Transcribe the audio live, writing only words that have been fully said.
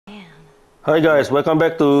Hi guys, welcome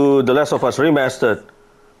back to The Last of Us Remastered.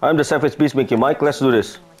 I'm the Savage Beast Mickey Mike, let's do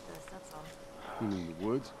this. Like this, that's all. You mean the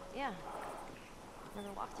woods? Yeah.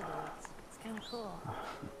 Never walked through the woods. It's kind of cool.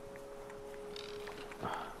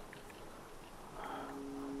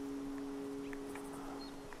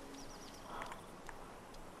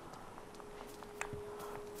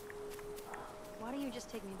 Why don't you just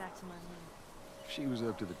take me back to Marlene? If she was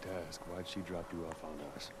up to the task, why'd she drop you off on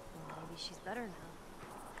us? Well, maybe she's better now.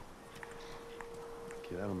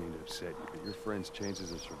 Kid, I don't mean to upset you, but your friend's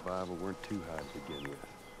chances of survival weren't too high to begin with.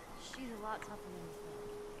 She's a lot tougher than you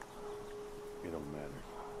think. It don't matter.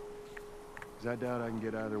 'Cause I doubt I can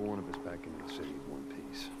get either one of us back into the city in one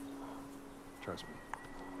piece. Trust me.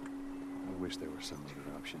 I wish there was some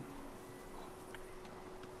other option.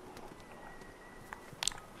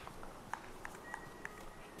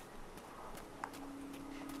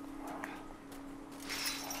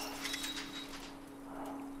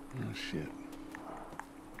 Oh, shit.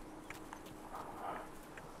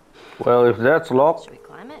 Well, if that's locked, Should we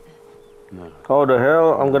climb it? No. how the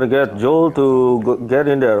hell I'm gonna get Joel to get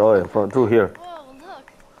in there? Oh, yeah, through here. Whoa,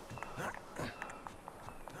 look!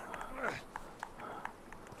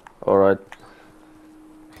 Alright.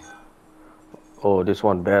 Oh, this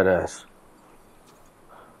one badass.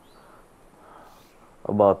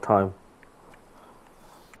 About time.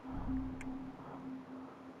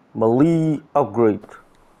 Melee upgrade.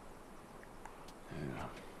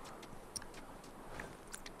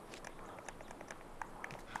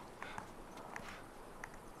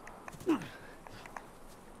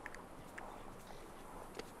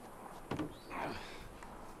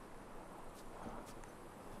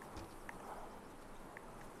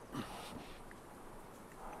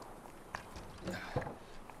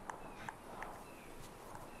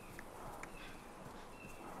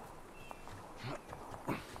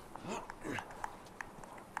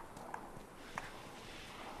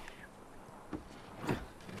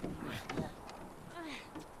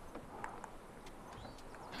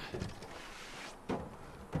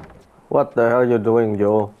 What the hell you doing,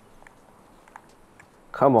 Joel?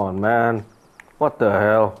 Come on, man. What the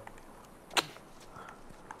hell?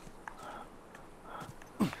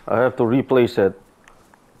 I have to replace it,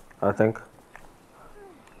 I think.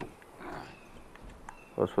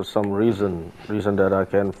 But for some reason that I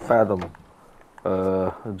can't fathom,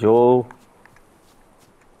 Joel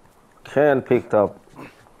can pick up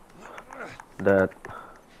that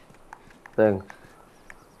thing,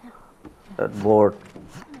 that board.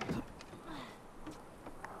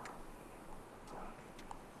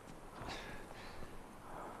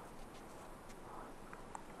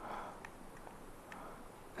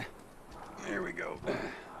 There we go.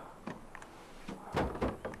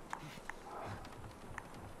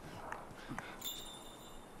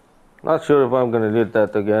 Not sure if I'm gonna need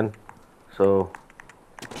that again, so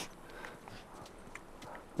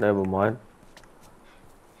never mind.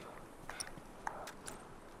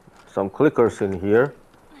 Some clickers in here.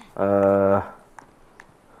 Gonna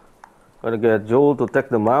get Joel to take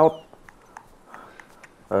them out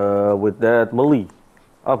with that melee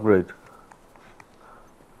upgrade.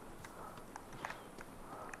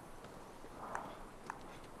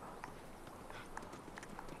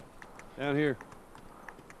 Down here.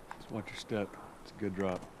 Just watch your step. It's a good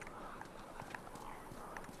drop.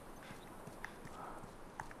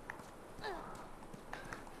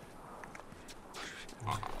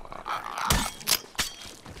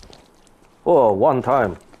 Oh, one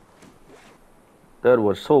time. That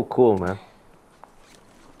was so cool, man.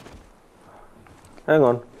 Hang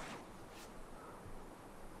on.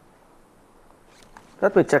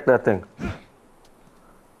 Let me check that thing.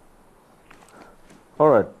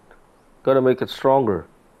 Alright. Gotta make it stronger.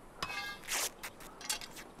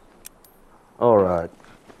 Alright.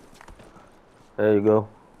 There you go.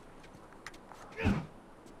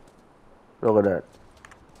 Look at that.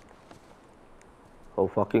 How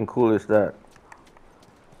fucking cool is that?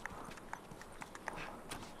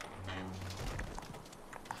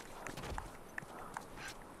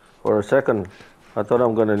 For a second, I thought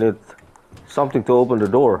I'm gonna need something to open the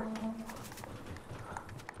door.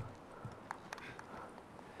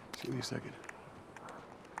 Just give me a second.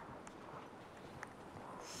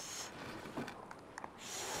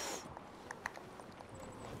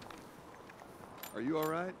 Are you all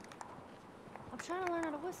right? I'm trying to learn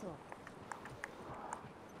how to whistle.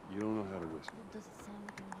 You don't know how to whistle. Does it sound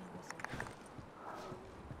like I know how to whistle?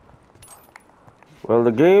 Well,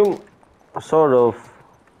 the game sort of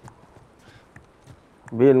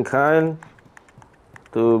being kind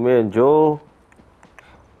to me and Joel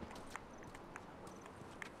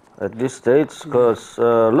at this stage, because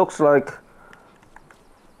looks like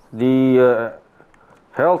the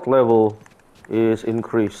health level is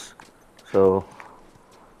increased. So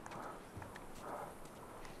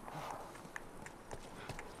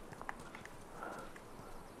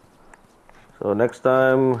next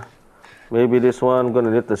time, maybe this one I'm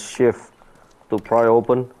gonna need the shift to pry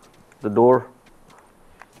open the door.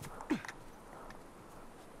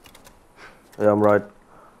 Yeah, I'm right.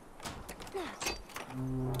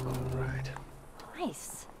 All right.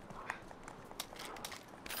 Nice.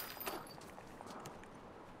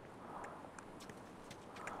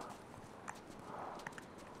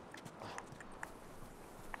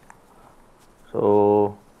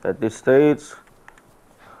 So at this stage,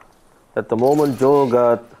 at the moment, Joe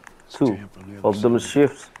got two Stamp on the other of them side.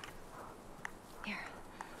 shifts. Here,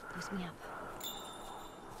 boost me up.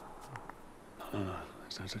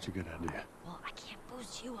 That's not such a good idea. Well, I can't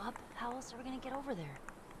boost you up. How else are we gonna get over there?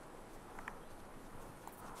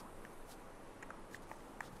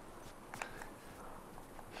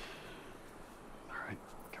 All right,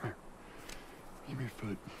 come here. Give me your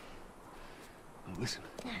foot. Now listen,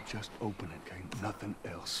 just open it, okay? Nothing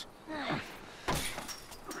else.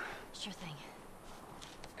 Sure thing.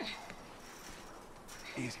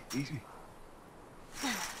 Easy, easy.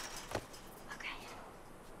 Okay.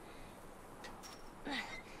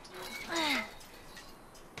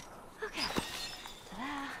 Okay.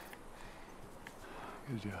 Ta-da.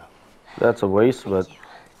 Good job. That's a waste, but Thank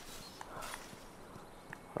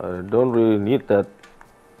you. I don't really need that.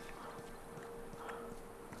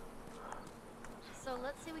 So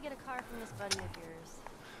let's say we get a car from this buddy of yours.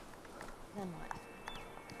 Then what?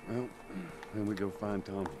 Well, then we go find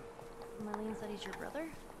Tommy. Marlene said he's your brother?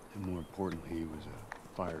 And more importantly, he was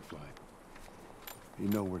a firefly. You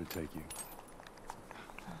know where to take you.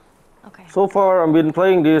 Okay. So far, I've been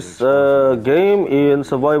playing this game in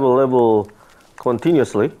survival level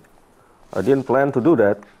continuously. I didn't plan to do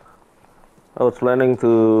that. I was planning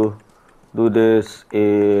to do this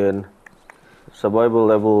in survival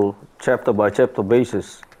level chapter by chapter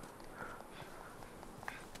basis.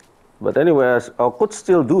 But anyways, I could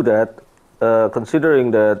still do that,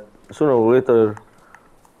 considering that sooner or later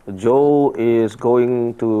Joe is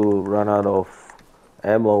going to run out of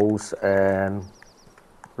ammos and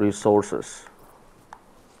resources.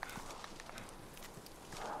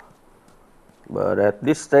 But at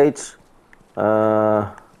this stage,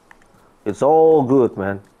 it's all good,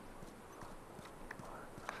 man.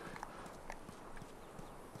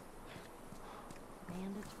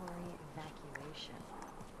 Mandatory evacuation.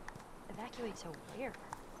 Evacuate to where?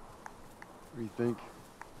 What do you think?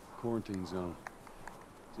 Quarantine zone.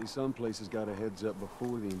 See, some places got a heads up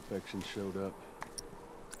before the infection showed up.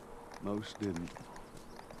 Most didn't.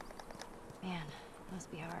 Man,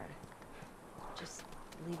 must be hard. Just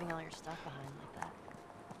leaving all your stuff behind like that.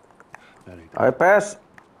 That ain't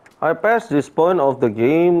I passed this point of the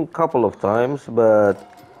game couple of times, but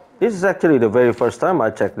this is actually the very first time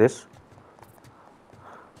I checked this.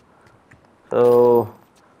 So,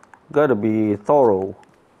 gotta be thorough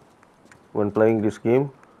when playing this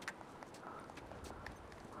game.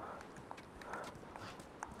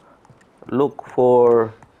 Look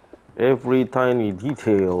for every tiny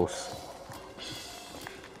details.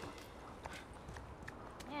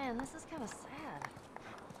 Man, this is kind of sad.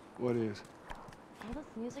 What is? All this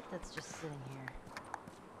music that's just sitting here.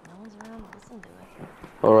 No one's around to listen to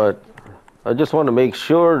it. Alright, I just want to make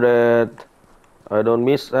sure that I don't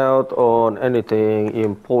miss out on anything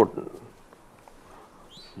important.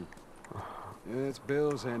 Yeah, it's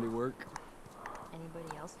Bill's handiwork.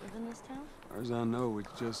 Anybody else live in this town? As far as I know,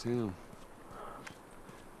 it's just him.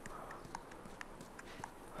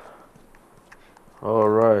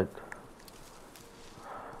 Alright.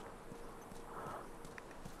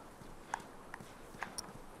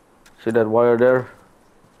 See that wire there?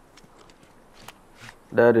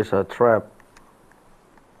 That is a trap.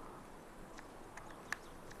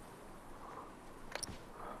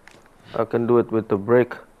 I can do it with the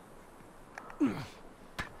brake.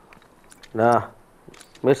 Nah,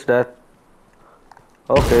 missed that.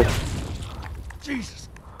 Okay, Jesus!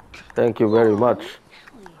 thank you very much.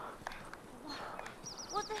 Ellie.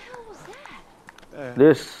 What the hell was that?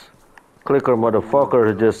 This clicker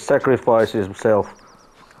motherfucker just sacrificed himself.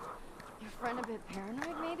 Your friend a bit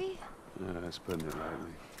paranoid, maybe? That's putting it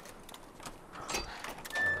lightly.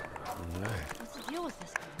 What's the deal with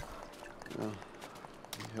this guy? Well,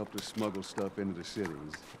 he helped us smuggle stuff into the city.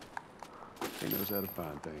 He knows how to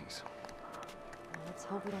find things. Well, let's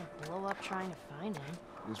hope we don't blow up trying to find him.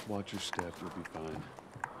 Just watch your step, you'll be fine.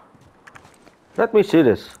 Let me see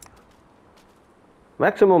this.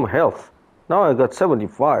 Maximum health. Now I got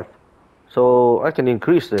 75. So I can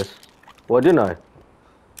increase this. Why didn't I?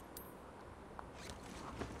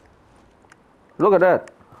 Look at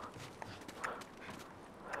that.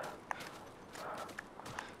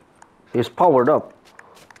 He's powered up,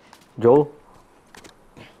 Joel.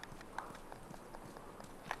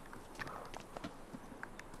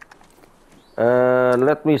 And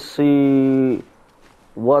let me see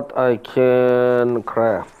what I can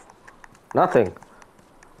craft. Nothing.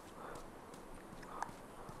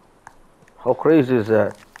 How crazy is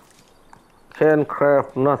that? Can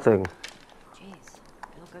craft nothing. Jeez,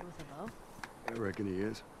 feel good with a bow? I reckon he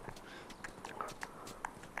is.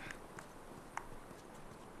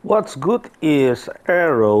 What's good is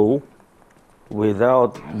arrow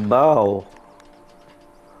without bow.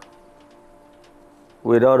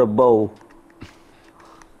 Without a bow.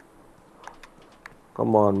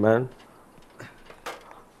 Come on, man.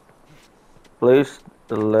 Place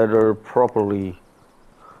the letter properly.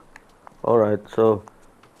 Alright, so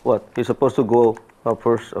what? He's supposed to go up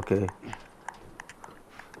first? Okay.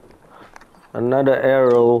 Another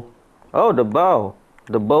arrow. Oh, the bow.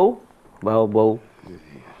 The bow? Bow.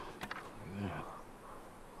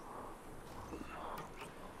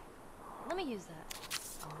 Let me use that.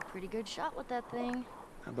 I'm a pretty good shot with that thing.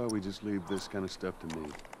 How about we just leave this kind of stuff to me?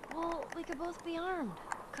 Well, we could both be armed.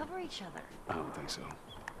 Cover each other. I don't think so.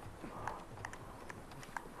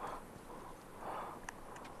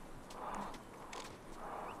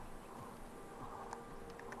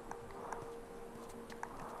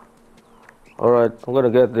 Alright, I'm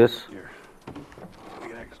gonna get this Here. We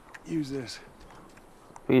can actually use this.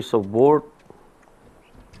 piece of board.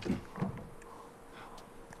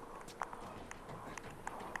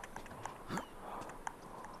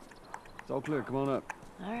 It's all clear. Come on up.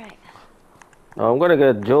 All right. Now I'm gonna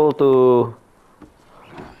get Joel to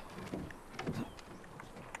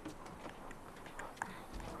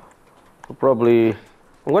probably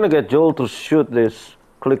I'm gonna get Joel to shoot this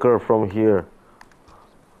clicker from here.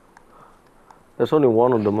 There's only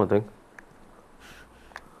one of them, I think.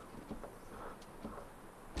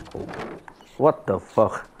 What the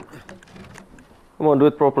fuck? Come on, do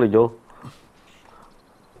it properly, Joel.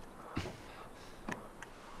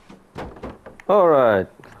 Alright.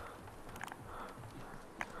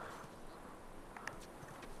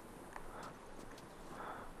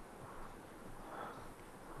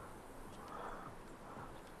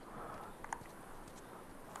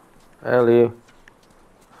 Ellie.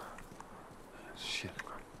 Shit.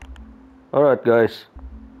 Alright, guys.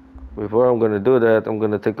 Before I'm gonna do that, I'm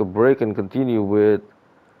gonna take a break and continue with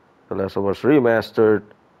The Last of Us Remastered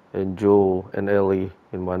and Joel and Ellie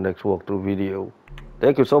in my next walkthrough video.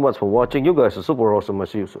 Thank you so much for watching. You guys are super awesome. I'll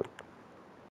see you soon.